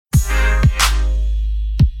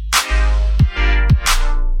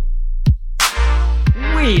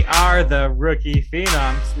We are the Rookie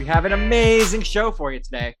Phenoms. We have an amazing show for you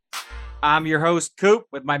today. I'm your host, Coop,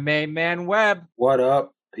 with my main man, Webb. What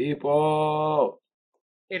up, people?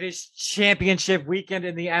 It is championship weekend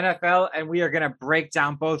in the NFL, and we are going to break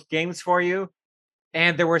down both games for you.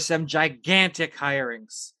 And there were some gigantic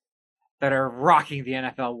hirings that are rocking the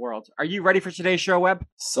NFL world. Are you ready for today's show, Webb?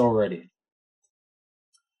 So ready.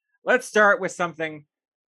 Let's start with something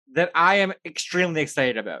that I am extremely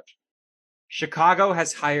excited about. Chicago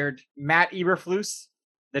has hired Matt Eberflus,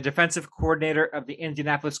 the defensive coordinator of the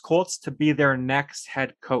Indianapolis Colts, to be their next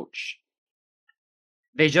head coach.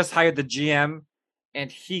 They just hired the GM,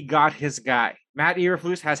 and he got his guy. Matt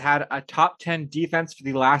Eberflus has had a top 10 defense for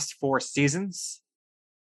the last 4 seasons,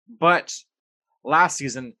 but last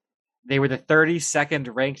season, they were the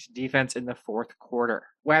 32nd ranked defense in the fourth quarter.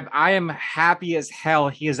 Webb, I am happy as hell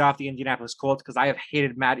he is off the Indianapolis Colts because I have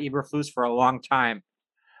hated Matt Eberflus for a long time.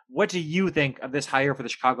 What do you think of this hire for the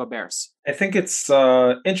Chicago Bears? I think it's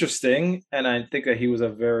interesting, and I think that he was a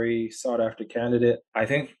very sought-after candidate. I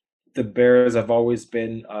think the Bears have always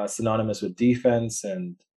been synonymous with defense,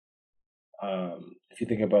 and if you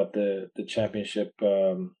think about the championship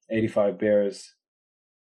 85 Bears,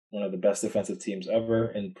 one of the best defensive teams ever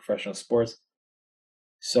in professional sports.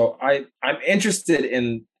 So I'm interested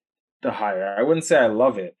in the hire. I wouldn't say I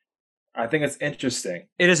love it. I think it's interesting.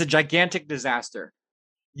 It is a gigantic disaster.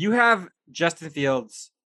 You have Justin Fields,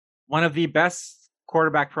 one of the best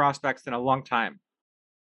quarterback prospects in a long time,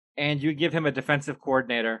 and you give him a defensive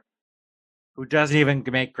coordinator who doesn't even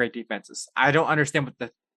make great defenses. I don't understand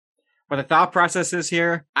what the thought process is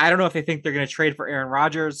here. I don't know if they think they're going to trade for Aaron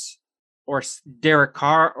Rodgers or Derek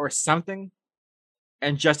Carr or something,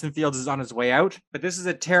 and Justin Fields is on his way out. But this is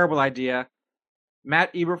a terrible idea.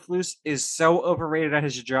 Matt Eberflus is so overrated at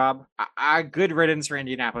his job. Good riddance for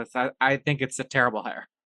Indianapolis. I think it's a terrible hire.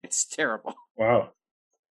 It's terrible. Wow.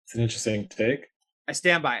 It's an interesting take. I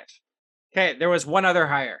stand by it. Okay, there was one other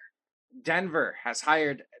hire. Denver has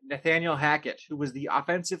hired Nathaniel Hackett, who was the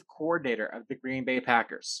offensive coordinator of the Green Bay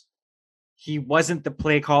Packers. He wasn't the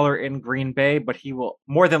play caller in Green Bay, but he will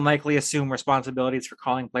more than likely assume responsibilities for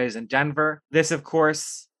calling plays in Denver. This, of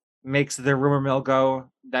course, makes the rumor mill go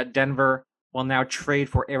that Denver will now trade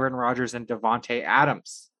for Aaron Rodgers and Davante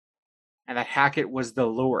Adams, and that Hackett was the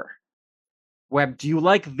lure. Webb, do you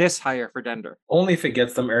like this hire for Denver? Only if it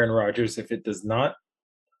gets them Aaron Rodgers. If it does not,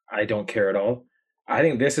 I don't care at all. I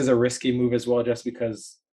think this is a risky move as well, just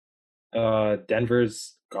because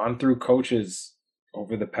Denver's gone through coaches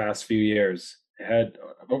over the past few years. They had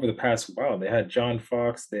John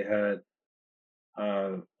Fox, they had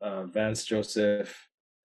Vance Joseph,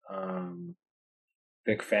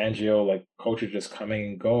 Vic Fangio, like coaches just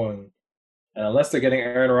coming and going. And unless they're getting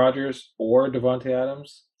Aaron Rodgers or Davante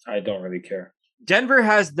Adams, I don't really care. Denver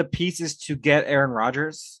has the pieces to get Aaron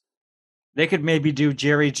Rodgers. They could maybe do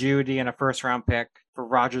Jerry Jeudy and a first-round pick for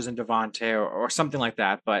Rodgers and Davante or something like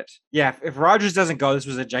that. But yeah, if Rodgers doesn't go, this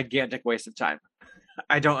was a gigantic waste of time.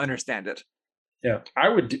 I don't understand it. Yeah, I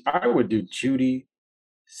would do Jeudy,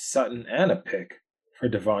 Sutton, and a pick for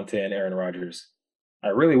Davante and Aaron Rodgers. I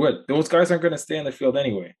really would. Those guys aren't going to stay on the field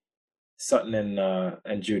anyway. Sutton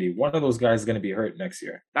and Jeudy. One of those guys is going to be hurt next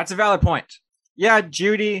year. That's a valid point. Yeah,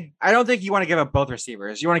 Jeudy. I don't think you want to give up both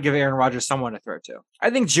receivers. You want to give Aaron Rodgers someone to throw to. I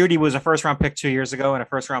think Jeudy was a first-round pick 2 years ago and a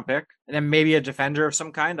first-round pick, and then maybe a defender of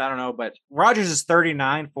some kind. I don't know, but Rodgers is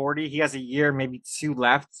 39, 40. He has a year, maybe 2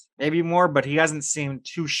 left, maybe more, but he hasn't seemed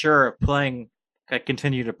too sure of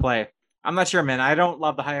continue to play. I'm not sure, man. I don't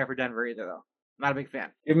love the hire for Denver either, though. I'm not a big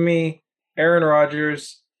fan. Give me Aaron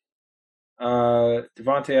Rodgers,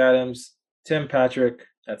 Davante Adams, Tim Patrick.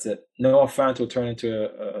 That's it. Noah Fant will turn into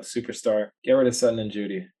a superstar. Get rid of Sutton and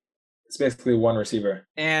Jeudy. It's basically one receiver.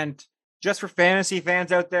 And just for fantasy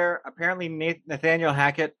fans out there, apparently Nathaniel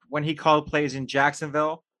Hackett, when he called plays in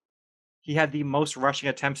Jacksonville, he had the most rushing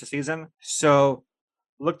attempts this season. So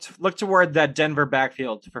look toward that Denver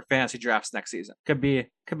backfield for fantasy drafts next season. Could be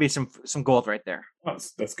some gold right there. Oh,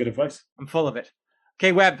 that's good advice. I'm full of it.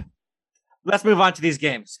 Okay, Webb, let's move on to these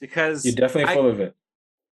games because you're definitely full of it.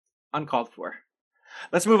 Uncalled for.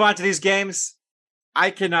 Let's move on to these games.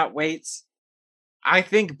 I cannot wait. I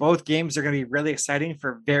think both games are going to be really exciting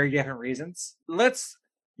for very different reasons.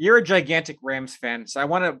 You're a gigantic Rams fan, so I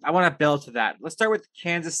want to build to that. Let's start with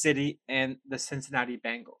Kansas City and the Cincinnati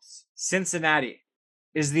Bengals. Cincinnati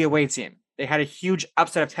is the away team. They had a huge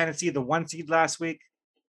upset of Tennessee, the 1 seed last week.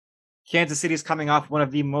 Kansas City is coming off one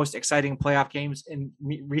of the most exciting playoff games in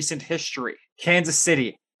recent history. Kansas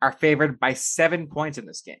City are favored by 7 points in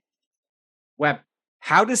this game. Webb,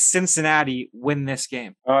 how does Cincinnati win this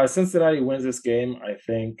game? Cincinnati wins this game, I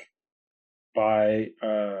think, by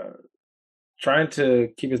trying to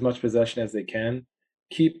keep as much possession as they can,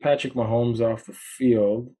 keep Patrick Mahomes off the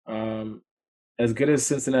field. As good as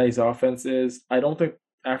Cincinnati's offense is, I don't think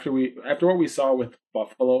after what we saw with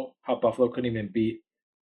Buffalo, how Buffalo couldn't even beat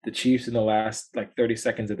the Chiefs in the last like 30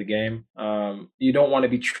 seconds of the game. You don't want to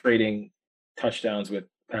be trading touchdowns with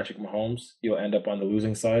Patrick Mahomes. You'll end up on the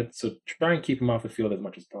losing side. So try and keep him off the field as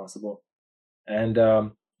much as possible. And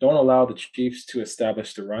don't allow the Chiefs to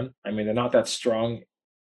establish the run. I mean, they're not that strong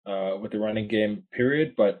with the running game,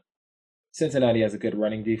 period, but Cincinnati has a good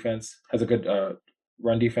running defense, has a good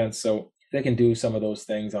run defense. So if they can do some of those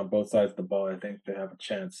things on both sides of the ball, I think they have a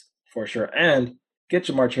chance for sure. And get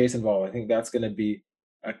Jamar Chase involved. I think that's going to be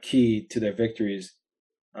a key to their victories,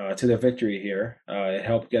 to their victory here. It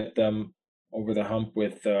helped get them over the hump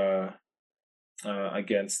with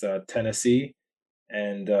against Tennessee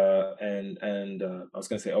and I was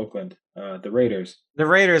going to say Oakland, the Raiders. The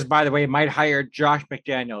Raiders, by the way, might hire Josh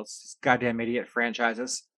McDaniels. Goddamn idiot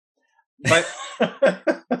franchises. But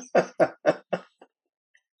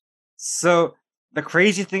so the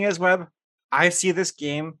crazy thing is, Webb, I see this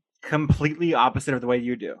game completely opposite of the way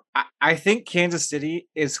you do. I think Kansas City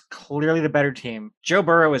is clearly the better team. Joe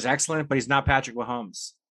Burrow is excellent, but he's not Patrick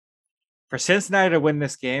Mahomes. For Cincinnati to win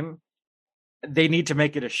this game, they need to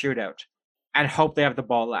make it a shootout and hope they have the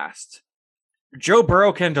ball last. Joe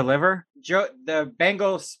Burrow can deliver. The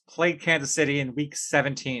Bengals played Kansas City in week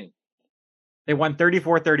 17. They won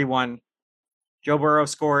 34-31. Joe Burrow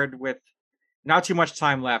scored with not too much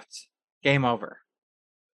time left. Game over.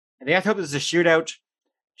 And they have to hope this is a shootout.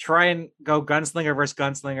 Try and go gunslinger versus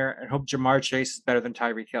gunslinger and hope Jamar Chase is better than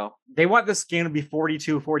Tyreek Hill. They want this game to be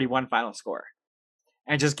 42-41 final score.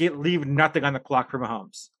 And just leave nothing on the clock for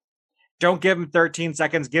Mahomes. Don't give him 13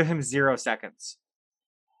 seconds. Give him 0 seconds.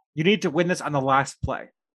 You need to win this on the last play.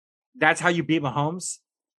 That's how you beat Mahomes,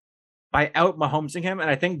 by out Mahomesing him. And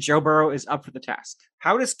I think Joe Burrow is up for the task.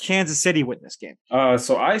 How does Kansas City win this game?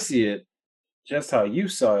 So I see it just how you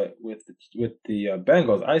saw it with the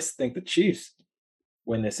Bengals. I think the Chiefs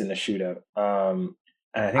win this in the shootout. And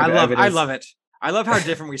I love it. I love how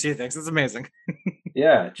different we see things. It's amazing.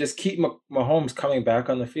 Yeah, just keep Mahomes coming back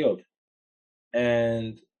on the field.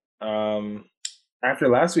 And after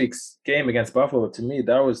last week's game against Buffalo, to me,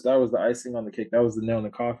 that was the icing on the cake. That was the nail in the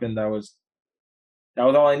coffin. That was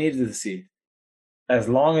all I needed to see. As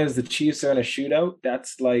long as the Chiefs are in a shootout,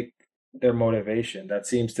 that's like their motivation. That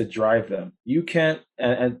seems to drive them. You can't,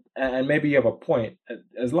 and maybe you have a point.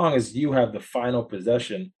 As long as you have the final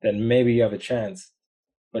possession, then maybe you have a chance.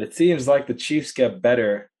 But it seems like the Chiefs get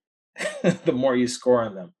better the more you score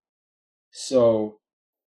on them. So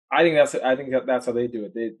I think that's how they do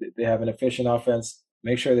it. They have an efficient offense.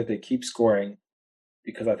 Make sure that they keep scoring,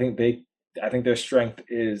 because I think their strength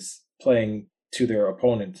is playing to their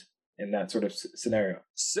opponent in that sort of scenario.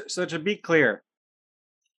 So to be clear,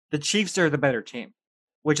 the Chiefs are the better team,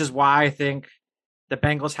 which is why I think the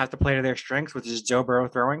Bengals have to play to their strengths, which is Joe Burrow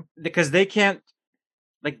throwing, because they can't,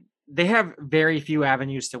 they have very few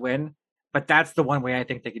avenues to win, but that's the one way I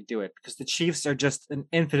think they could do it, because the Chiefs are just an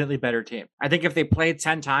infinitely better team. I think if they played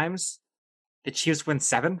 10 times, the Chiefs win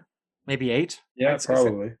 7, maybe 8. Yeah,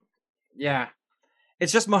 probably. Yeah.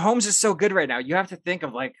 It's just Mahomes is so good right now. You have to think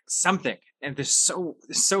of something, and there's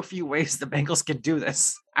so few ways the Bengals can do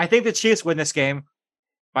this. I think the Chiefs win this game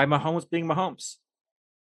by Mahomes being Mahomes.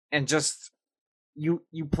 And just you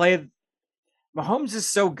play Mahomes is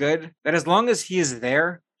so good that as long as he is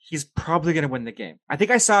there, he's probably going to win the game. I think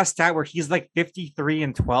I saw a stat where he's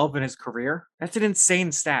 53-12 in his career. That's an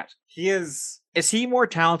insane stat. Is he more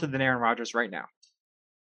talented than Aaron Rodgers right now?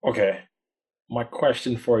 Okay. My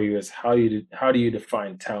question for you is how do you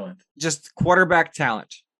define talent? Just quarterback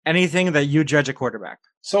talent. Anything that you judge a quarterback.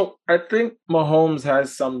 So I think Mahomes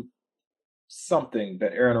has something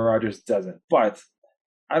that Aaron Rodgers doesn't. But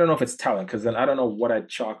I don't know if it's talent, because then I don't know what I'd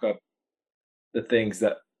chalk up the things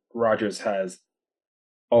that Rodgers has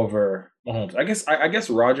over Mahomes. I guess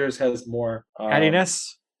Rodgers has more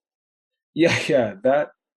pettiness. Yeah,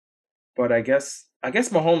 that. But I guess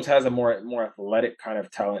Mahomes has a more athletic kind of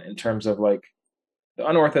talent in terms of the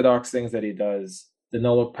unorthodox things that he does, the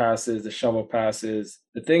no look passes, the shovel passes,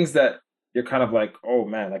 the things that you're kind of oh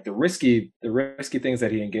man, the risky things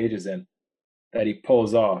that he engages in, that he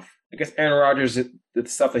pulls off. I guess Aaron Rodgers, the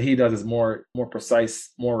stuff that he does is more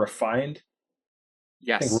precise, more refined.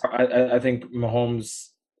 Yes, I think Mahomes.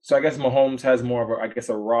 So I guess Mahomes has more of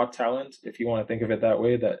a raw talent, if you want to think of it that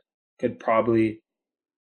way, that he could probably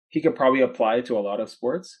apply to a lot of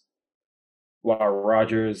sports, while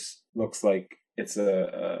Rodgers looks like it's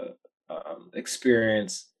a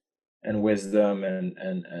experience and wisdom and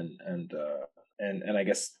I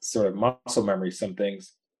guess sort of muscle memory, some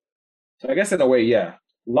things. So I guess in a way, yeah,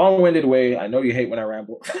 long-winded way. I know you hate when I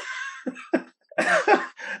ramble.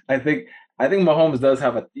 I think I think Mahomes does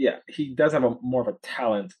have a yeah, he does have a more of a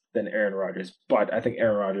talent than Aaron Rodgers, but I think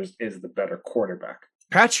Aaron Rodgers is the better quarterback.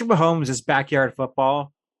 Patrick Mahomes is backyard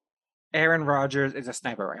football. Aaron Rodgers is a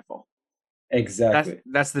sniper rifle. Exactly.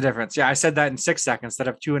 That's the difference. Yeah, I said that in 6 seconds instead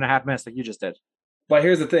of 2.5 minutes, like you just did. But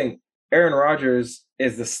here's the thing: Aaron Rodgers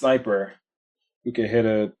is the sniper who can hit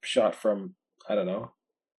a shot from I don't know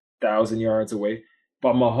 1,000 yards away.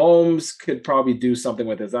 But Mahomes could probably do something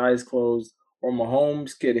with his eyes closed, or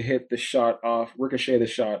Mahomes could hit the shot off, ricochet the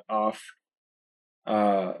shot off.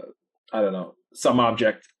 Uh, I don't know some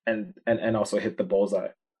object, and also hit the bullseye.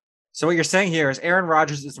 So what you're saying here is Aaron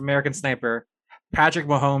Rodgers is American Sniper. Patrick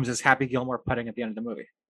Mahomes is Happy Gilmore putting at the end of the movie.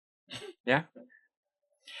 Yeah.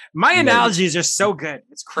 My Maybe. analogies are so good.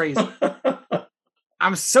 It's crazy.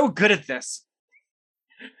 I'm so good at this.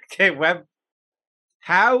 Okay, Webb.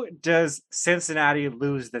 How does Cincinnati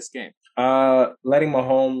lose this game? Letting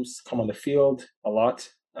Mahomes come on the field a lot.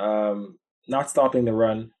 Not stopping the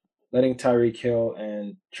run. Letting Tyreek Hill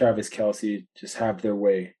and Travis Kelce just have their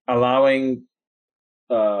way. Allowing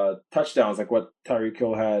touchdowns like what Tyreek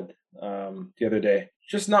Hill had the other day.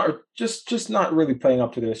 Just not really playing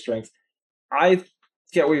up to their strengths. I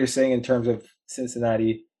get what you're saying in terms of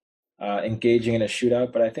Cincinnati engaging in a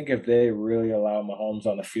shootout, but I think if they really allow Mahomes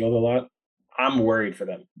on the field a lot, I'm worried for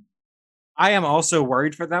them. I am also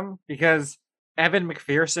worried for them because Evan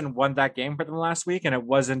McPherson won that game for them last week, and it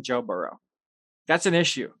wasn't Joe Burrow. That's an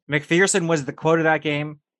issue. McPherson was the quote of that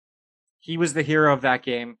game. He was the hero of that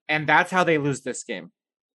game, and that's how they lose this game.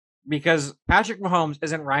 Because Patrick Mahomes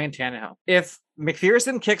isn't Ryan Tannehill. If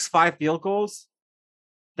McPherson kicks 5 field goals,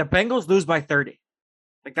 the Bengals lose by 30.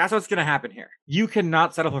 Like, that's what's going to happen here. You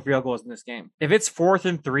cannot settle for field goals in this game. If it's 4th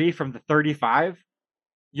and 3 from the 35,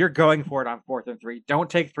 you're going for it on 4th and 3. Don't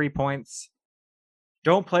take 3 points.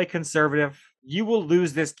 Don't play conservative. You will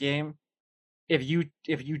lose this game if you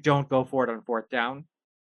don't go for it on 4th down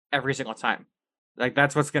every single time. Like,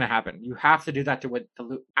 that's what's going to happen. You have to do that to win.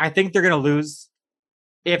 I think they're going to lose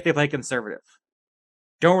if they play conservative.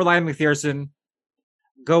 Don't rely on McPherson.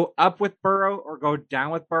 Go up with Burrow or go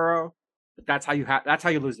down with Burrow. But that's how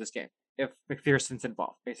you lose this game if McPherson's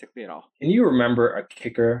involved, basically at all. Can you remember a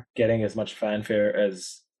kicker getting as much fanfare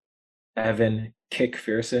as Evan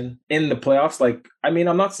Kickpherson in the playoffs? Like, I mean,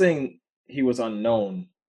 I'm not saying he was unknown,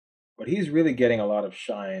 but he's really getting a lot of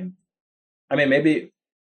shine. I mean,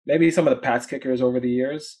 maybe some of the Pats kickers over the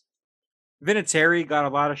years. Vinatieri got a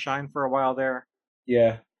lot of shine for a while there.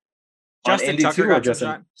 Yeah. Justin Tucker got some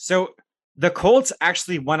shine. So the Colts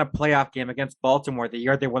actually won a playoff game against Baltimore the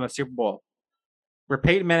year they won the Super Bowl, where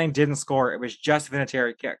Peyton Manning didn't score. It was just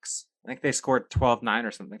Vinatieri kicks. I think they scored 12-9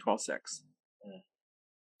 or something, 12-6.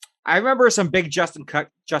 I remember some big Justin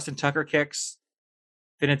Tucker kicks,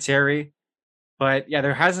 Vinatieri, but yeah,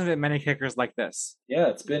 there hasn't been many kickers like this. Yeah,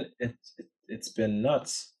 it's been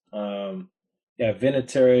nuts. Yeah,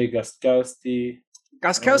 Vinatieri, Gostkowski.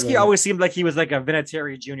 Gostkowski always seemed like he was like a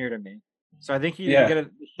Vinatieri Jr. to me. So I think he didn't get the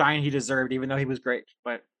shine he deserved, even though he was great.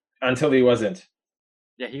 But until he wasn't.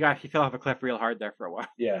 Yeah, he fell off a cliff real hard there for a while.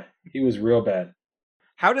 Yeah, he was real bad.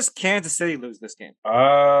 How does Kansas City lose this game?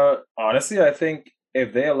 Honestly, I think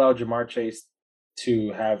if they allow Ja'Marr Chase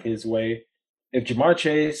to have his way, if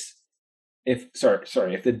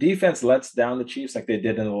the defense lets down the Chiefs like they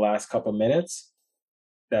did in the last couple minutes,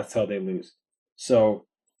 that's how they lose. So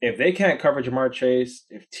if they can't cover Ja'Marr Chase,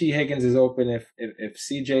 if T. Higgins is open, if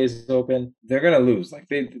CJ is open, they're gonna lose. Like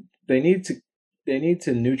they need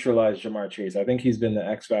to neutralize Ja'Marr Chase. I think he's been the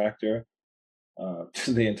X factor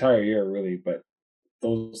the entire year, really. But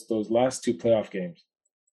those last 2 playoff games,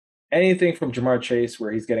 anything from Ja'Marr Chase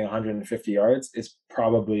where he's getting 150 yards is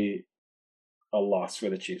probably a loss for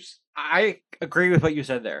the Chiefs. I agree with what you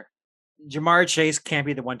said there. Ja'Marr Chase can't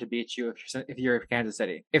be the one to beat you if you're Kansas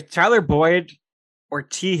City. If Tyler Boyd or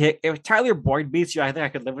if Tyler Boyd beats you, I think I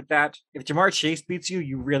could live with that. If Ja'Marr Chase beats you,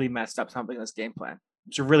 you really messed up something in this game plan.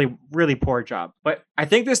 It's a really, really poor job. But I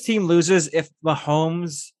think this team loses if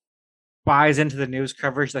Mahomes buys into the news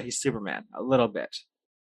coverage that he's Superman a little bit.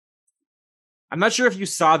 I'm not sure if you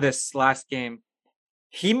saw this last game.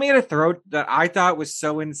 He made a throw that I thought was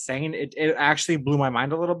so insane. It actually blew my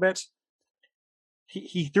mind a little bit.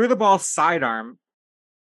 He threw the ball sidearm.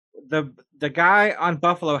 The guy on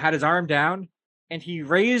Buffalo had his arm down, and he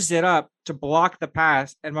raised it up to block the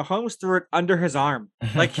pass, and Mahomes threw it under his arm.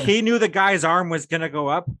 Like he knew the guy's arm was going to go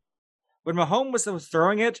up. When Mahomes was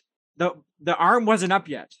throwing it, the arm wasn't up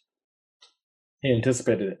yet. He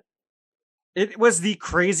anticipated it. It was the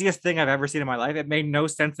craziest thing I've ever seen in my life. It made no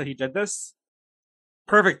sense that he did this.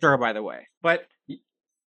 Perfect throw, by the way. But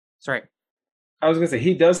Sorry. I was gonna say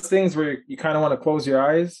he does things where you kind of want to close your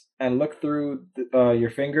eyes and look through your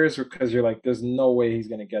fingers because you're like, there's no way he's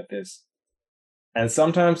gonna get this. And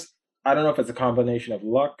sometimes I don't know if it's a combination of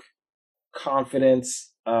luck,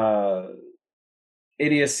 confidence,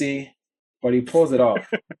 idiocy, but he pulls it off.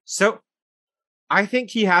 So I think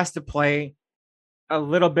he has to play a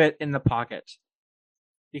little bit in the pocket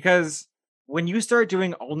because when you start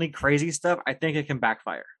doing only crazy stuff, I think it can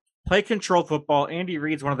backfire. Play controlled football. Andy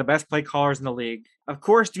Reid's one of the best play callers in the league. Of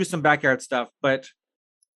course, do some backyard stuff, but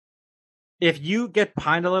if you get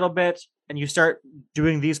pined a little bit and you start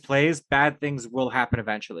doing these plays, bad things will happen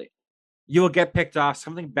eventually. You will get picked off.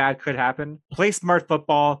 Something bad could happen. Play smart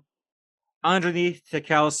football underneath to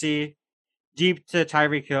Kelsey, deep to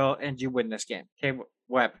Tyreek Hill, and you win this game. Okay,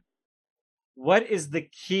 Webb. What is the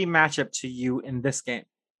key matchup to you in this game?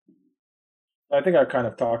 I think I kind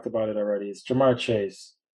of talked about it already. It's Ja'Marr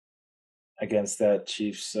Chase against that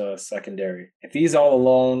Chiefs secondary. If he's all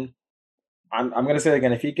alone, I'm going to say it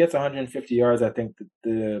again. If he gets 150 yards, I think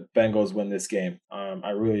the Bengals win this game.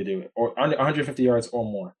 I really do. Or 150 yards or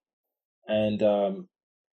more. And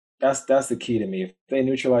that's the key to me. If they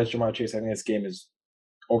neutralize Ja'Marr Chase, I think this game is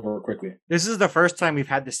over quickly. This is the first time we've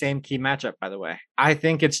had the same key matchup, by the way. I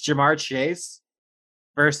think it's Ja'Marr Chase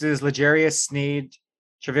versus L'Jarius Sneed,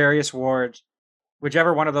 Charvarius Ward,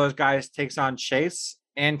 whichever one of those guys takes on Chase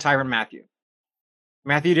and Tyrann Mathieu.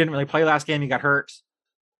 Mathieu didn't really play last game. He got hurt.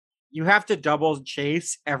 You have to double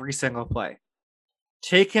Chase every single play.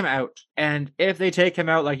 Take him out. And if they take him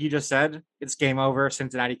out, like you just said, it's game over.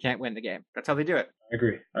 Cincinnati can't win the game. That's how they do it. I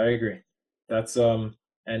agree. That's and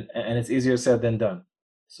it's easier said than done.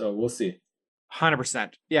 So we'll see.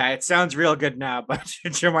 100%. Yeah, it sounds real good now, but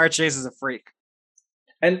Ja'Marr Chase is a freak.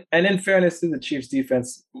 And in fairness to the Chiefs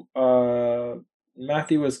defense,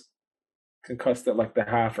 Mathieu was concussed at like the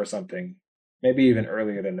half or something. Maybe even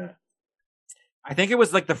earlier than that. I think it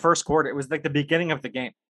was like the first quarter. It was like the beginning of the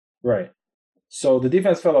game. Right. So the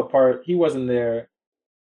defense fell apart. He wasn't there.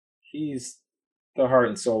 He's the heart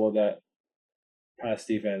and soul of that pass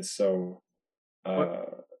defense. So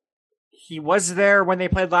he was there when they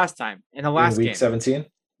played last time in the last week game. 17.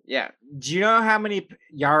 Yeah. Do you know how many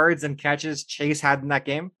yards and catches Chase had in that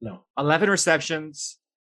game? No. 11 receptions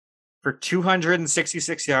for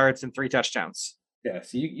 266 yards and 3 touchdowns. Yeah,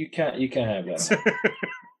 so you can't have that.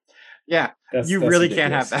 Yeah, that's really ridiculous.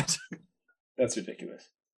 Can't have that. That's ridiculous.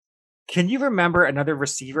 Can you remember another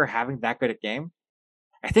receiver having that good a game?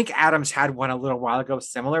 I think Adams had one a little while ago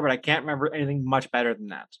similar, but I can't remember anything much better than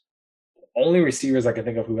that. Only receivers I can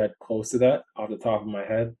think of who had close to that off the top of my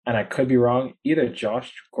head, and I could be wrong, either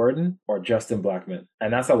Josh Gordon or Justin Blackmon.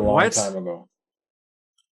 And that's a long time ago.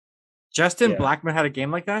 Justin Blackmon had a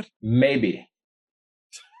game like that? Maybe.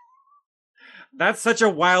 That's such a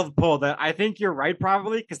wild pull that I think you're right,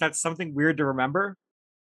 probably, because that's something weird to remember.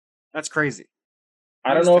 That's crazy.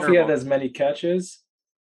 I don't know if he had as many catches,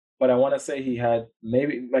 but I want to say he had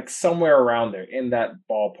maybe like somewhere around there in that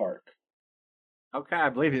ballpark. Okay, I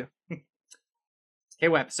believe you. Okay,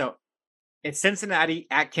 Webb. So it's Cincinnati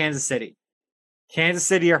at Kansas City. Kansas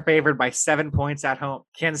City are favored by 7 points at home.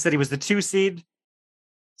 Kansas City was the 2 seed.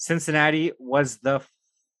 Cincinnati was the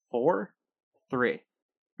 4? 3. They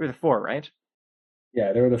were the 4, right?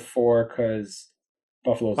 Yeah, they were the 4 because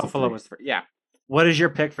Buffalo was 3. Yeah. What is your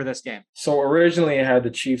pick for this game? So originally I had the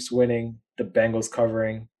Chiefs winning, the Bengals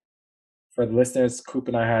covering. For the listeners, Coop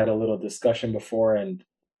and I had a little discussion before, and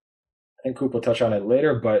I think Coop will touch on it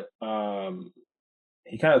later, but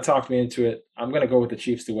he kind of talked me into it. I'm going to go with the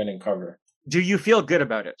Chiefs to win and cover. Do you feel good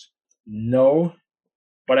about it? No,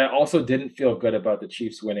 but I also didn't feel good about the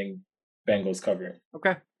Chiefs winning, Bengals covering.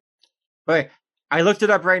 Okay. But I looked it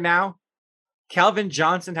up right now. Calvin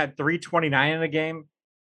Johnson had 329 in the game.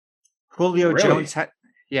 Julio Jones had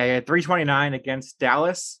 329 against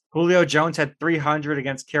Dallas. Julio Jones had 300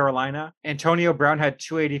 against Carolina. Antonio Brown had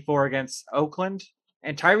 284 against Oakland.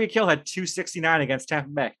 And Tyreek Hill had 269 against Tampa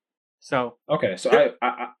Bay. So okay, so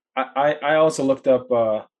I also looked up,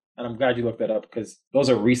 and I'm glad you looked that up because those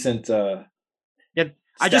are recent. Yeah,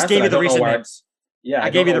 I just gave you the recent names. Yeah, I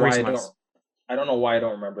gave you the recent ones. I don't know why I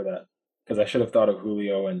don't remember that because I should have thought of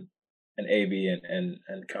Julio and AB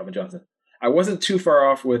and Calvin Johnson. I wasn't too far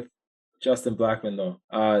off with Justin Blackmon though.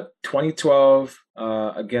 2012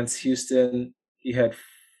 against Houston, he had.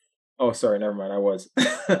 Oh, sorry, never mind. I was.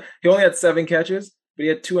 He only had 7 catches, but he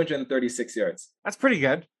had 236 yards. That's pretty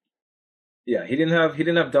good. Yeah, he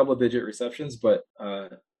didn't have double digit receptions, but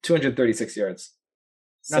 236 yards.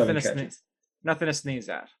 Nothing to sneeze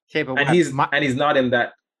at. Okay, but he's not in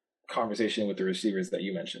that conversation with the receivers that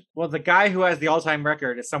you mentioned. Well, the guy who has the all-time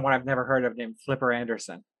record is someone I've never heard of named Flipper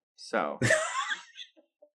Anderson. So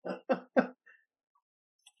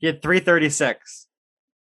He had 336.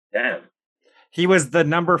 Damn. He was the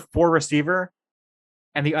number 4 receiver,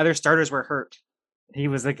 and the other starters were hurt. He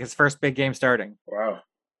was like his first big game starting. Wow.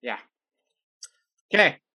 Yeah.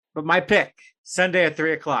 Okay, but my pick, Sunday at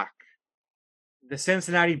 3 o'clock. The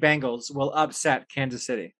Cincinnati Bengals will upset Kansas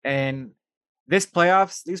City. And these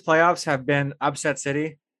playoffs have been upset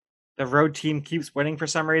city. The road team keeps winning for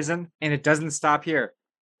some reason, and it doesn't stop here.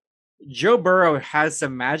 Joe Burrow has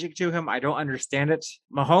some magic to him. I don't understand it.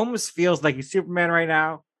 Mahomes feels like he's Superman right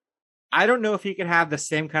now. I don't know if he could have the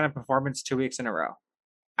same kind of performance 2 weeks in a row.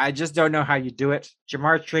 I just don't know how you do it.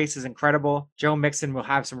 Jamar Chase is incredible. Joe Mixon will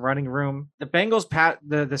have some running room. The Bengals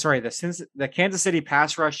the Kansas City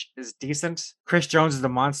pass rush is decent. Chris Jones is the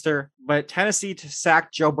monster, but Tennessee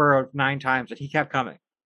sacked Joe Burrow 9 times and he kept coming.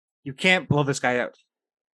 You can't blow this guy out.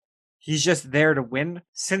 He's just there to win.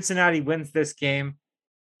 Cincinnati wins this game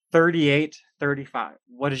 38-35.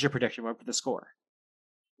 What is your prediction for the score?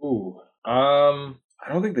 Ooh. I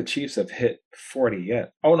don't think the Chiefs have hit 40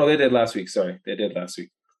 yet. Oh no, they did last week. Sorry. They did last week.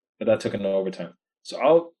 But that took an overtime.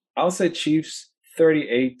 So I'll say Chiefs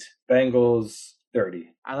 38, Bengals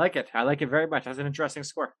 30. I like it. I like it very much. That's an interesting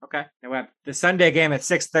score. Okay. Now, the Sunday game at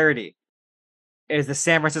 6:30 is the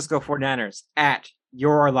San Francisco 49ers at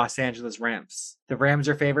your Los Angeles Rams. The Rams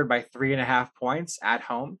are favored by 3.5 points at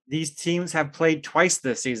home. These teams have played twice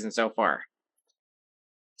this season so far.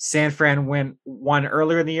 San Fran won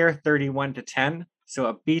earlier in the year, 31-10. So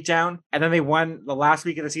a beatdown. And then they won the last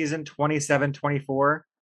week of the season, 27-24,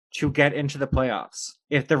 to get into the playoffs.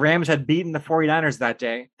 If the Rams had beaten the 49ers that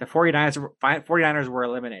day, the 49ers were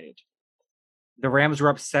eliminated. The Rams were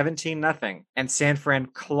up 17-0, and San Fran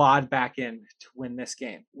clawed back in to win this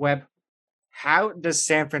game. Webb, how does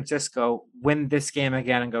San Francisco win this game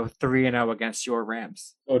again and go 3-0 against your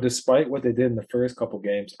Rams? So despite what they did in the first couple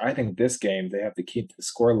games, I think this game they have to keep the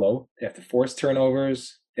score low. They have to force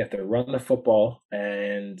turnovers. They have to run the football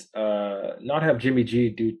and not have Jimmy G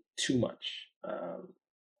do too much.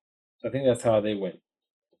 So I think that's how they win.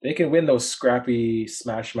 They can win those scrappy,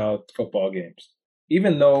 smash mouth football games,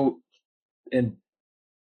 even though in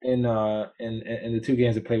the 2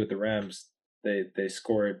 games they played with the Rams, they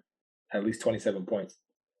scored at least 27 points.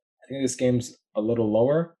 I think this game's a little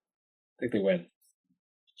lower. I think they win.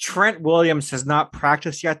 Trent Williams has not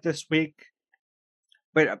practiced yet this week,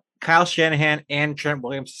 but Kyle Shanahan and Trent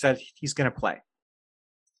Williams said he's going to play.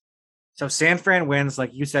 So San Fran wins,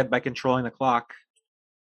 like you said, by controlling the clock.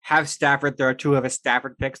 Have Stafford throw 2 of his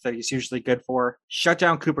Stafford picks that he's usually good for. Shut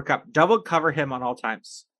down Cooper Kupp. Double cover him on all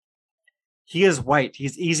times. He is white.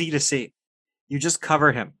 He's easy to see. You just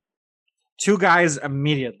cover him. 2 guys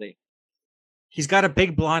immediately. He's got a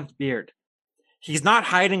big blonde beard. He's not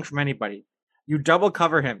hiding from anybody. You double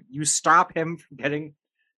cover him. You stop him from getting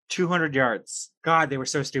 200 yards. God, they were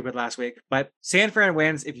so stupid last week. But San Fran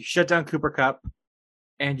wins if you shut down Cooper Kupp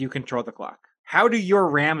and you control the clock. How do your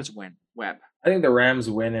Rams win, Webb? I think the Rams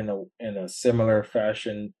win in a similar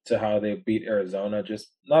fashion to how they beat Arizona.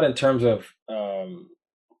 Just not in terms of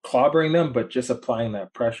clobbering them, but just applying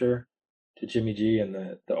that pressure to Jimmy G and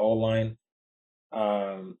the O line,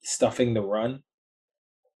 stuffing the run.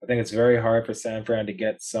 I think it's very hard for San Fran to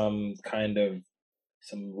get some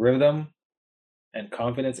rhythm and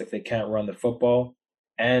confidence if they can't run the football.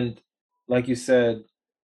 And like you said,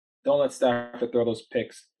 don't let Stafford throw those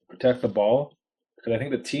picks. Protect the ball. Because I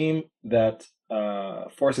think the team that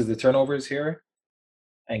forces the turnovers here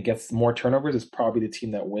and gets more turnovers is probably the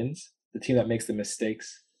team that wins. The team that makes the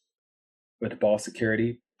mistakes with ball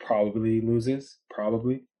security probably loses.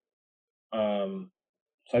 Probably.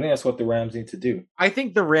 So I think that's what the Rams need to do. I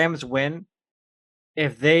think the Rams win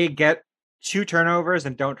if they get 2 turnovers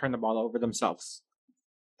and don't turn the ball over themselves.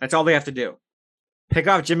 That's all they have to do. Pick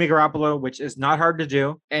off Jimmy Garoppolo, which is not hard to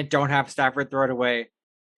do, and don't have Stafford throw it away.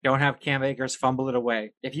 Don't have Cam Akers fumble it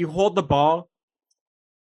away. If you hold the ball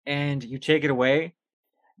and you take it away,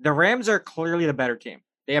 the Rams are clearly the better team.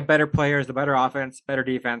 They have better players, the better offense, better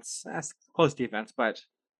defense. That's close defense, but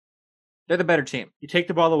they're the better team. You take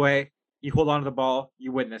the ball away, you hold on to the ball,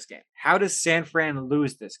 you win this game. How does San Fran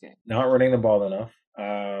lose this game? Not running the ball enough.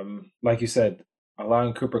 Like you said,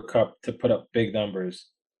 allowing Cooper Kupp to put up big numbers.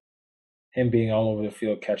 Him being all over the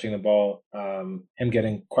field, catching the ball. Him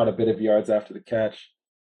getting quite a bit of yards after the catch.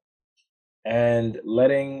 And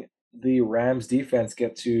letting the Rams defense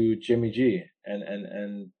get to Jimmy G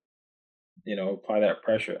and apply that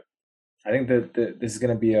pressure. I think that this is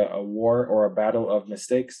going to be a war or a battle of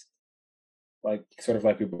mistakes, like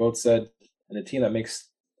we both said. And the team that makes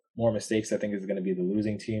more mistakes, I think, is going to be the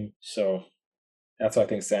losing team. So that's why I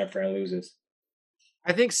think San Fran loses.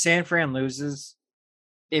 I think San Fran loses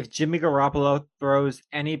if Jimmy Garoppolo throws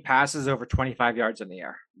any passes over 25 yards in the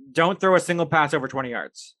air. Don't throw a single pass over 20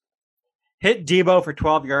 yards. Hit Debo for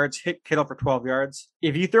 12 yards, hit Kittle for 12 yards.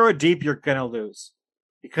 If you throw it deep, you're going to lose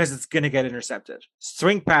because it's going to get intercepted.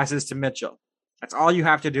 Swing passes to Mitchell. That's all you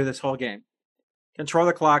have to do this whole game. Control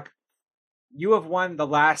the clock. You have won the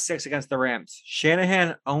last 6 against the Rams.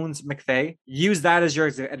 Shanahan owns McVay. Use that as your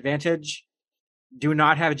advantage. Do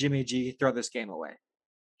not have Jimmy G throw this game away.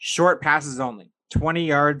 Short passes only. 20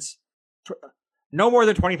 yards. No more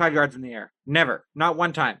than 25 yards in the air. Never. Not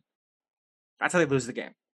one time. That's how they lose the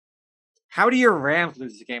game. How do your Rams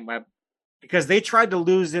lose the game, Webb? Because they tried to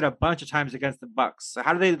lose it a bunch of times against the Bucks. So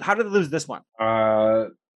how did they lose this one?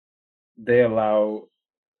 They allow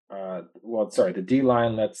the D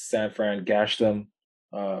line lets San Fran gash them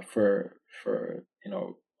for a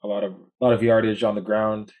lot of yardage on the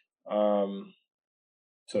ground.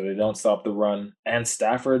 So they don't stop the run. And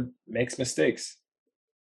Stafford makes mistakes.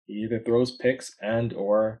 He either throws picks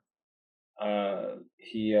or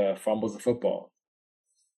he fumbles the football.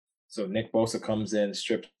 So Nick Bosa comes in,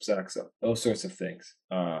 strip sacks up, those sorts of things.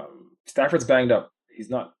 Stafford's banged up. He's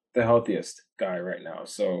not the healthiest guy right now.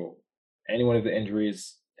 So any one of the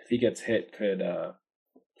injuries, if he gets hit, could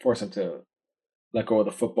force him to let go of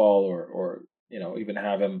the football or even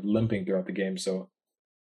have him limping throughout the game. So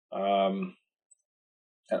that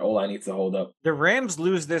O-line needs to hold up. The Rams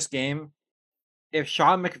lose this game if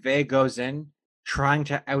Sean McVay goes in trying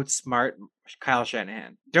to outsmart Kyle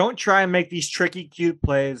Shanahan. Don't try and make these tricky, cute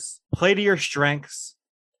plays. Play to your strengths.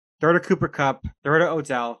 Throw to Cooper Kupp. Throw to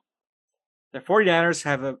Odell. The 49ers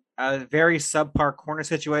have a very subpar corner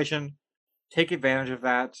situation. Take advantage of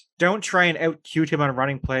that. Don't try and out-cute him on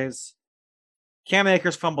running plays. Cam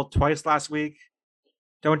Akers fumbled twice last week.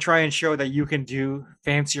 Don't try and show that you can do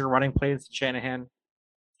fancier running plays than Shanahan.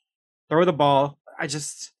 Throw the ball.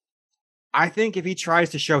 I think if he tries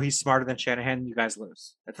to show he's smarter than Shanahan, you guys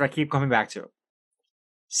lose. That's what I keep coming back to.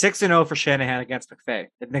 6-0 for Shanahan against McVay.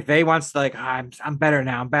 If McVay wants to I'm better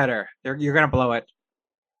now, I'm better. You're going to blow it.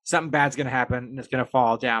 Something bad's going to happen, and it's going to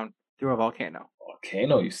fall down through a volcano.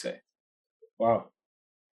 Volcano, you say? Wow.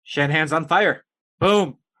 Shanahan's on fire.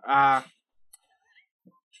 Boom.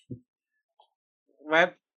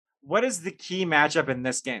 Webb, what is the key matchup in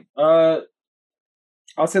this game? I'll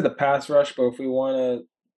say the pass rush, but if you want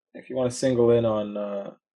to single in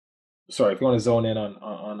on, if you want to zone in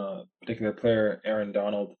on a particular player, Aaron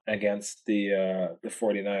Donald against the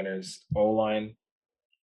 49ers O-line.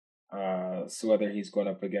 So whether he's going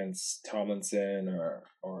up against Tomlinson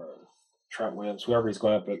or Trent Williams, whoever he's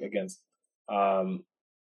going up against,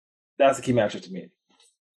 that's the key matchup to me.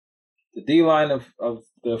 The D line of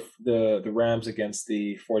the Rams against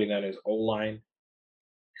the 49ers O-line,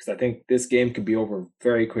 because I think this game could be over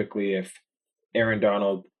very quickly if Aaron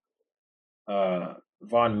Donald,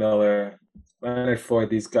 Von Miller, Leonard Floyd,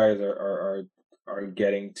 these guys are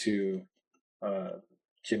getting to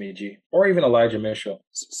Jimmy G or even Elijah Mitchell.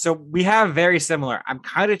 So we have very similar. I'm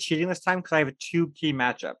kind of cheating this time because I have 2 key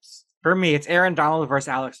matchups. For me, it's Aaron Donald versus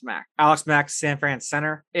Alex Mack. Alex Mack, San Fran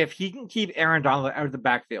center. If he can keep Aaron Donald out of the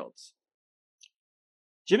backfields,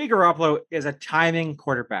 Jimmy Garoppolo is a timing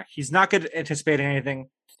quarterback. He's not good at anticipating anything.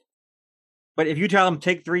 But if you tell him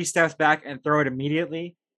take 3 steps back and throw it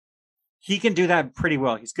immediately, he can do that pretty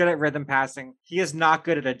well. He's good at rhythm passing. He is not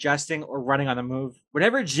good at adjusting or running on the move.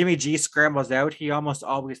 Whenever Jimmy G scrambles out, he almost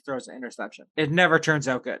always throws an interception. It never turns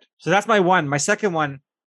out good. So that's my one. My second one,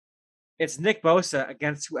 it's Nick Bosa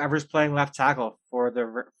against whoever's playing left tackle for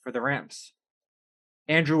the Rams.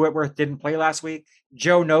 Andrew Whitworth didn't play last week.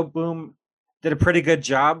 Joe Noteboom did a pretty good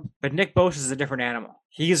job, but Nick Bosa is a different animal.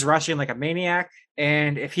 He's rushing like a maniac,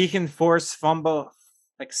 and if he can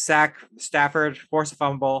sack Stafford, force a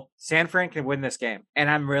fumble, San Fran can win this game. And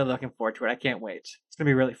I'm really looking forward to it. I can't wait. It's going to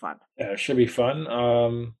be really fun. Yeah, it should be fun.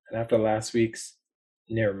 And after last week's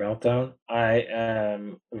near meltdown, I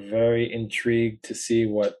am very intrigued to see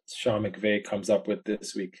what Sean McVay comes up with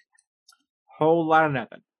this week. Whole lot of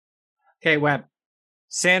nothing. Okay, Webb.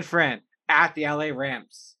 San Fran at the LA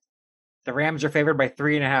Rams. The Rams are favored by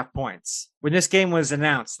 3.5 points. When this game was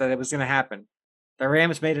announced that it was going to happen, the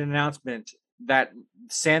Rams made an announcement that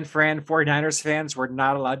San Fran 49ers fans were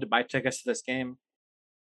not allowed to buy tickets to this game.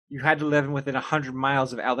 You had to live within 100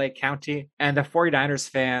 miles of LA County, and the 49ers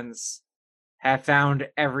fans have found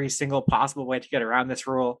every single possible way to get around this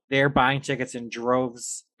rule. They're buying tickets in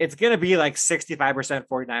droves. It's going to be like 65%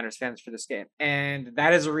 49ers fans for this game. And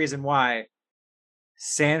that is the reason why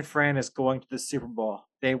San Fran is going to the Super Bowl.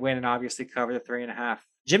 They win and obviously cover the 3.5.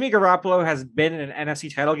 Jimmy Garoppolo has been in an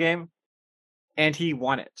NFC title game, and he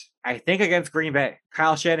won it. I think against Green Bay.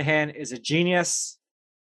 Kyle Shanahan is a genius.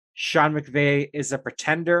 Sean McVay is a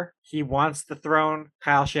pretender. He wants the throne.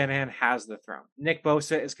 Kyle Shanahan has the throne. Nick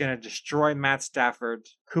Bosa is going to destroy Matt Stafford.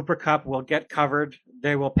 Cooper Kupp will get covered.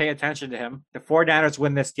 They will pay attention to him. The 49ers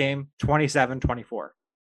win this game 27-24.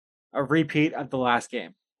 A repeat of the last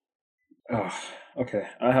game. Oh, okay.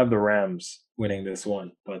 I have the Rams winning this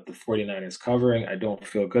one, but the 49ers covering. I don't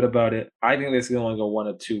feel good about it. I think this can only go one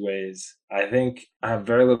of two ways. I think I have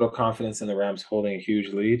very little confidence in the Rams holding a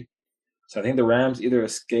huge lead. So I think the Rams either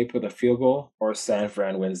escape with a field goal or San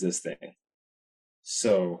Fran wins this thing.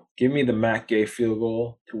 So give me the Matt Gay field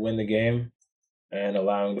goal to win the game and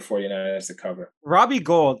allowing the 49ers to cover. Robbie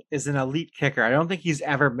Gould is an elite kicker. I don't think he's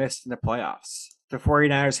ever missed in the playoffs. The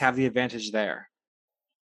 49ers have the advantage there.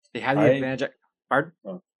 They have the advantage. Pardon?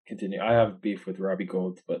 Oh, continue. I have beef with Robbie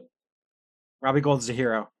Gould, but Robbie Gould is a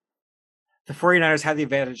hero. The 49ers have the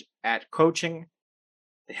advantage at coaching.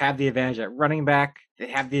 They have the advantage at running back. They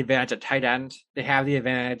have the advantage at tight end. They have the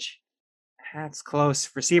advantage. That's close.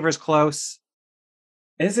 Receiver's close.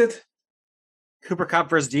 Is it? Cooper Kupp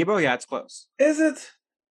versus Debo? Yeah, it's close. Is it?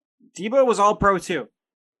 Debo was all pro too.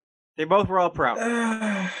 They both were all pro.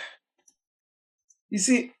 You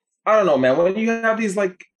see, I don't know, man. When you have these,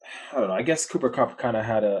 like, I don't know, I guess Cooper Kupp kind of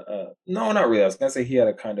had no, not really. I was going to say he had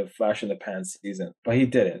a kind of flash in the pan season, but he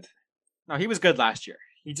didn't. No, he was good last year.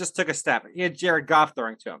 He just took a step. He had Jared Goff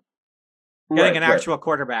throwing to him. Getting an actual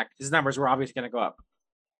quarterback, his numbers were obviously going to go up.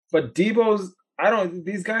 But Debo's,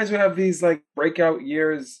 these guys who have these, like, breakout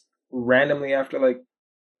years randomly after, like,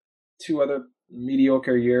 two other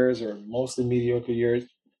mediocre years or mostly mediocre years.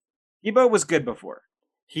 Debo was good before.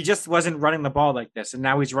 He just wasn't running the ball like this, and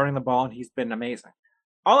now he's running the ball, and he's been amazing.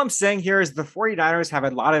 All I'm saying here is the 49ers have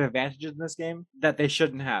a lot of advantages in this game that they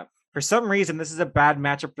shouldn't have. For some reason, this is a bad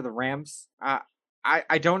matchup for the Rams.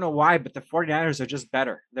 I don't know why, but the 49ers are just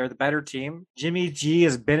better. They're the better team. Jimmy G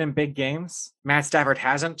has been in big games. Matt Stafford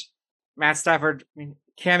hasn't.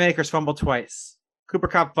 Cam Akers fumbled twice. Cooper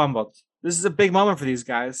Kupp fumbled. This is a big moment for these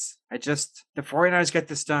guys. The 49ers get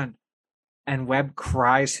this done. And Webb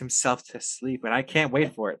cries himself to sleep, and I can't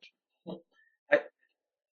wait for it.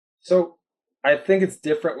 So I think it's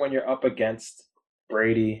different when you're up against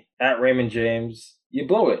Brady at Raymond James. You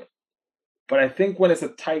blow it. But I think when it's a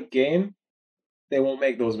tight game, they won't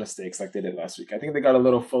make those mistakes like they did last week. I think they got a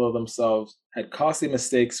little full of themselves, had costly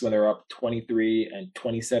mistakes when they were up 23 and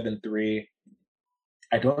 27-3.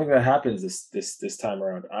 I don't think that happens this time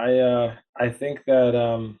around. I think that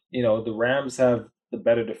the Rams have the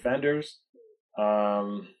better defenders. I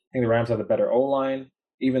think the Rams have the better O-line,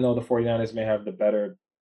 even though the 49ers may have the better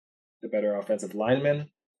offensive linemen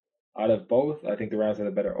out of both. I think the Rams have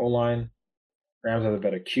the better O-line. Rams have the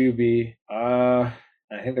better QB.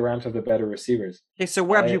 I think the Rams have the better receivers. Okay, so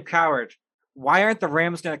Webb, you coward. Why aren't the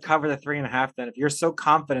Rams going to cover the 3.5 then? If you're so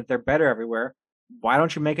confident they're better everywhere, why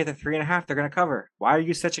don't you make it the 3.5 they're going to cover? Why are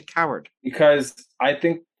you such a coward? Because I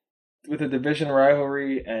think with the division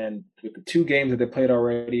rivalry and with the two games that they played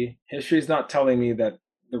already, history's not telling me that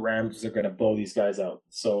the Rams are going to blow these guys out.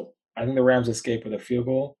 So I think the Rams escape with a field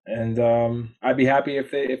goal, and I'd be happy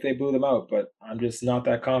if they blew them out. But I'm just not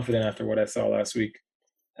that confident after what I saw last week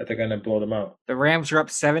that they're going to blow them out. The Rams are up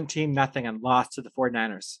 17-0 and lost to the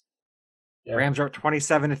 49ers. Yeah. The Rams are up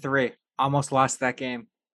 27-3, almost lost that game.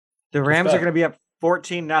 The Rams are going to be up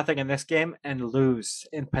 14-0 in this game and lose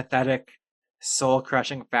in pathetic,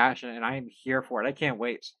 soul-crushing fashion, and I am here for it. I can't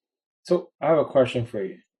wait. So I have a question for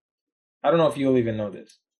you. I don't know if you'll even know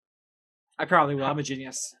this. I probably will. I'm a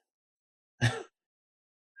genius.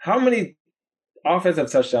 How many offensive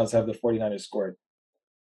touchdowns have the 49ers scored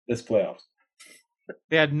this playoffs?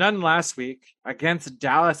 They had none last week. Against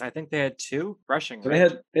Dallas, I think they had 2 rushing. So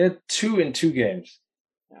right? They had 2 in 2 games.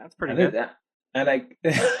 Yeah, that's pretty good.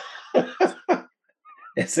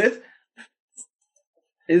 Is it?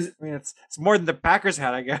 It's more than the Packers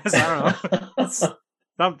had, I guess. I don't know.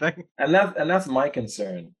 Something. And that's my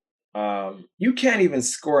concern. You can't even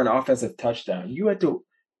score an offensive touchdown.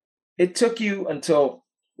 It took you until,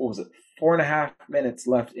 4.5 minutes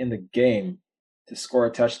left in the game to score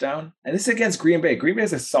a touchdown. And this is against Green Bay. Green Bay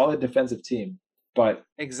is a solid defensive team, but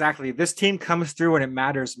exactly. This team comes through when it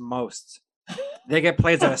matters most. They get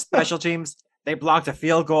plays out of special teams. They blocked a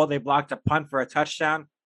field goal. They blocked a punt for a touchdown.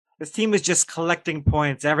 This team is just collecting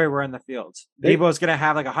points everywhere in the field. Debo's going to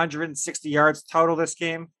have like 160 yards total this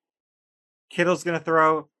game. Kittle's going to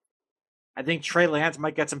throw. I think Trey Lance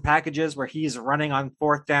might get some packages where he's running on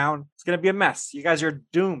 4th down. It's going to be a mess. You guys are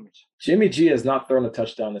doomed. Jimmy G has not thrown a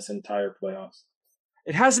touchdown this entire playoffs.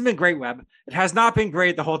 It hasn't been great, Webb. It has not been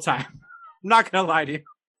great the whole time. I'm not going to lie to you.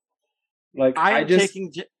 Like I'm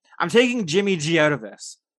taking Jimmy G out of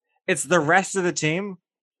this. It's the rest of the team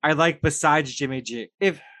I like besides Jimmy G.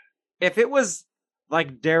 If If it was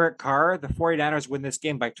like Derek Carr, the 49ers win this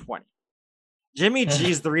game by 20. Jimmy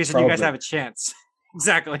G is the reason you guys have a chance.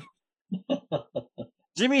 Exactly.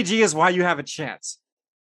 Jimmy G is why you have a chance.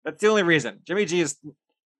 That's the only reason. Jimmy G is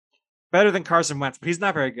better than Carson Wentz, but he's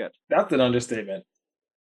not very good. That's an understatement.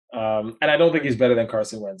 And I don't think he's better than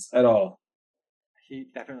Carson Wentz at all. He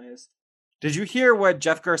definitely is. Did you hear what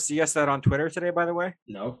Jeff Garcia said on Twitter today, by the way?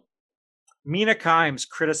 No. Mina Kimes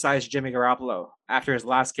criticized Jimmy Garoppolo after his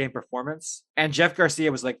last game performance. And Jeff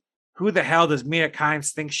Garcia was like, who the hell does Mina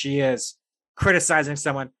Kimes think she is? Criticizing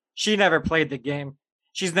someone. She never played the game.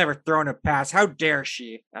 She's never thrown a pass. How dare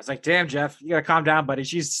she? I was like, damn, Jeff, you gotta calm down, buddy.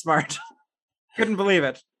 She's smart. Couldn't believe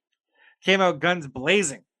it. Came out guns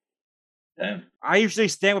blazing. Damn. I usually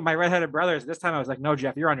stand with my redheaded brothers. This time I was like, no,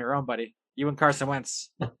 Jeff, you're on your own, buddy. You and Carson Wentz.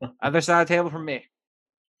 Other side of the table from me.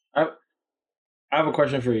 I have a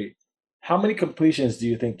question for you. How many completions do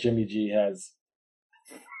you think Jimmy G has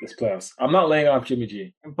this playoffs? I'm not laying off Jimmy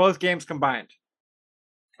G. In both games combined.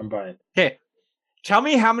 Combined. Okay. Tell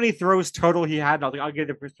me how many throws total he had. I'll give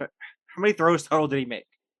the perspective. How many throws total did he make?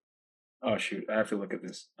 Oh, shoot. I have to look at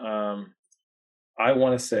this. I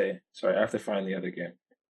want to say, sorry, I have to find the other game.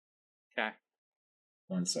 Okay.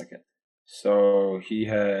 1 second. So he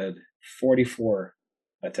had 44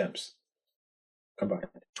 attempts combined.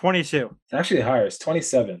 22. It's actually higher. It's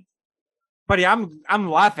 27. Buddy, I'm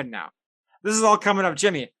laughing now. This is all coming up,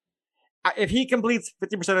 Jimmy. If he completes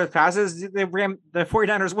 50% of his passes, the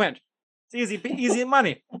 49ers win. It's easy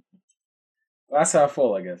money. That's half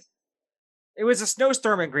full, I guess. It was a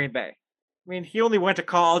snowstorm in Green Bay. I mean, he only went to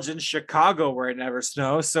college in Chicago where it never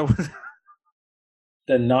snows, so...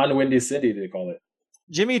 The non-windy city, they call it.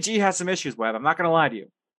 Jimmy G has some issues, Webb. I'm not going to lie to you.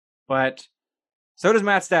 But so does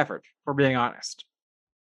Matt Stafford, for being honest.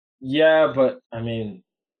 Yeah, but, I mean,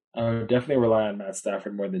 I would definitely rely on Matt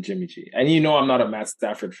Stafford more than Jimmy G. And you know I'm not a Matt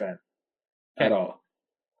Stafford fan at all.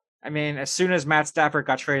 I mean, as soon as Matt Stafford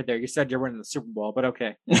got traded there, you said you're winning the Super Bowl, but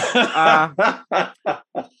okay. I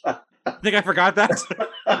think I forgot that.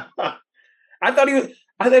 I thought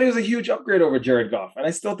he was a huge upgrade over Jared Goff, and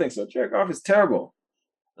I still think so. Jared Goff is terrible.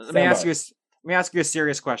 Let me ask you a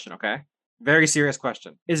serious question, okay? Very serious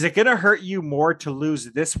question. Is it going to hurt you more to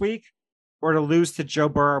lose this week or to lose to Joe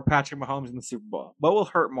Burrow or Patrick Mahomes in the Super Bowl? What will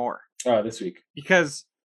hurt more? This week. Because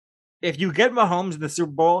if you get Mahomes in the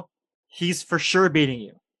Super Bowl, he's for sure beating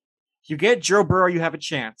you. If you get Joe Burrow, you have a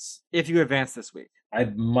chance if you advance this week.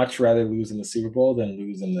 I'd much rather lose in the Super Bowl than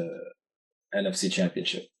lose in the NFC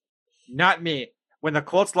Championship. Not me. When the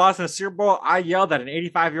Colts lost in the Super Bowl, I yelled at an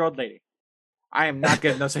 85-year-old lady. I am not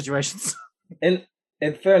good in those situations. In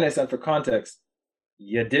fairness and for context,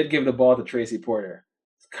 you did give the ball to Tracy Porter.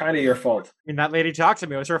 It's kind of your fault. I mean, that lady talked to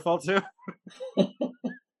me. It was her fault too.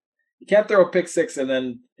 You can't throw a pick six and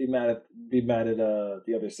then be mad at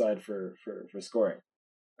the other side for scoring.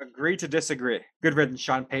 Agree to disagree. Good riddance,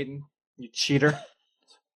 Sean Payton. You cheater.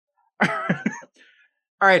 All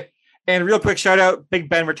right. And real quick shout out, Big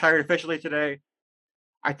Ben retired officially today.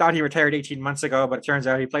 I thought he retired 18 months ago, but it turns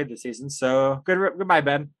out he played this season. So goodbye,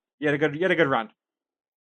 Ben. You had a good run.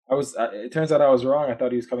 It turns out I was wrong. I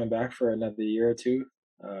thought he was coming back for another year or two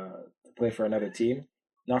to play for another team,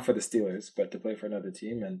 not for the Steelers, but to play for another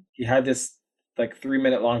team. And he had this like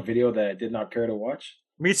 3-minute long video that I did not care to watch.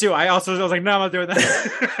 Me too. I was like, no, I'm not doing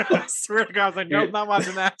that. I swear to God, I was like, nope, not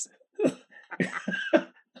watching that.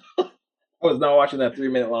 I was not watching that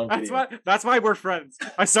 3-minute long video. That's why we're friends.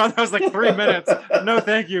 I saw that was like 3 minutes. No,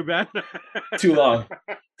 thank you, Ben. Too long,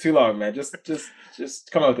 man. Just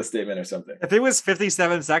come up with a statement or something. If it was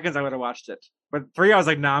 57 seconds, I would have watched it. But 3, I was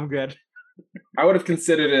like, nah, I'm good. I would have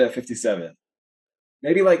considered it at 57.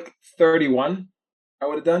 Maybe like 31. I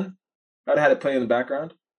would have done. I'd have had it play in the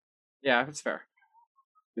background. Yeah, that's fair.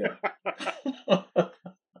 Yeah.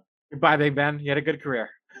 Goodbye, Big Ben. You had a good career.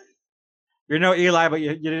 You're no Eli, but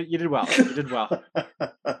you did well. You did well.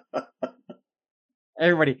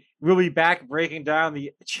 Everybody, we'll be back breaking down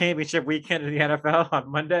the championship weekend in the NFL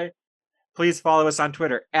on Monday. Please follow us on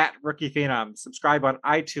Twitter @RookiePhenom. Subscribe on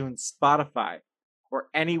iTunes, Spotify, or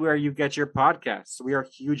anywhere you get your podcasts. We are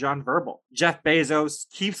huge on Verbal. Jeff Bezos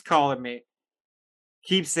keeps calling me,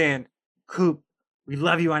 keeps saying, Coop, we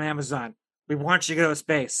love you on Amazon. We want you to go to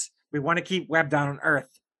space. We want to keep Webb down on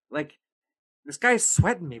Earth. Like, this guy's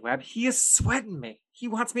sweating me, Webb. He is sweating me. He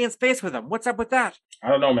wants me in space with him. What's up with that? I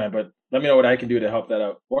don't know, man, but let me know what I can do to help that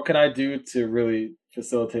out. What can I do to really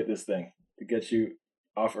facilitate this thing, to get you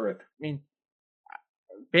off Earth? I mean,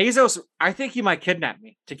 Bezos, I think he might kidnap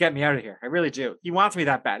me to get me out of here. I really do. He wants me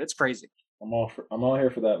that bad. It's crazy. I'm all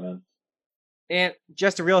here for that, man. And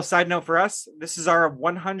just a real side note for us, this is our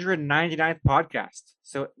 199th podcast.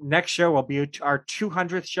 So next show will be our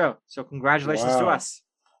 200th show. So congratulations to us.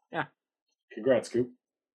 Yeah. Congrats, Coop.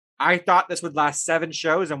 I thought this would last 7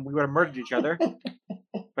 shows and we would have murdered each other.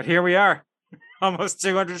 But here we are, almost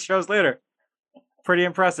 200 shows later. Pretty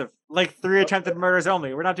impressive. Like 3 attempted murders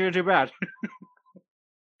only. We're not doing too bad.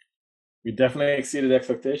 We definitely exceeded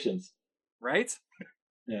expectations. Right?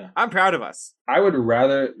 Yeah. I'm proud of us. I would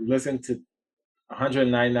rather listen to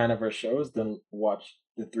 199 of our shows than watch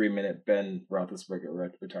the 3-minute Ben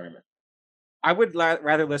Roethlisberger retirement. I would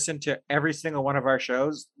rather listen to every single one of our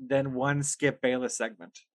shows than one Skip Bayless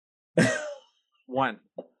segment. One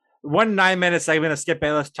 9-minute segment of Skip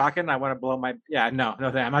Bayless talking. I want to blow my... Yeah, no,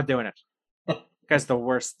 I'm not doing it. Guy's the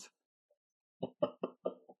worst.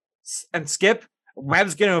 And Skip,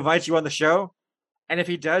 Webb's going to invite you on the show. And if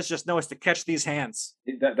he does, just know it's to catch these hands.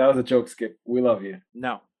 That was a joke, Skip. We love you.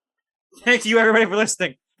 No. Thank you, everybody, for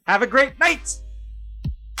listening. Have a great night.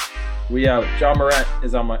 We out. John Morant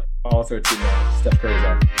is on my All-Star team now. Steph Curry's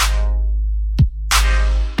off.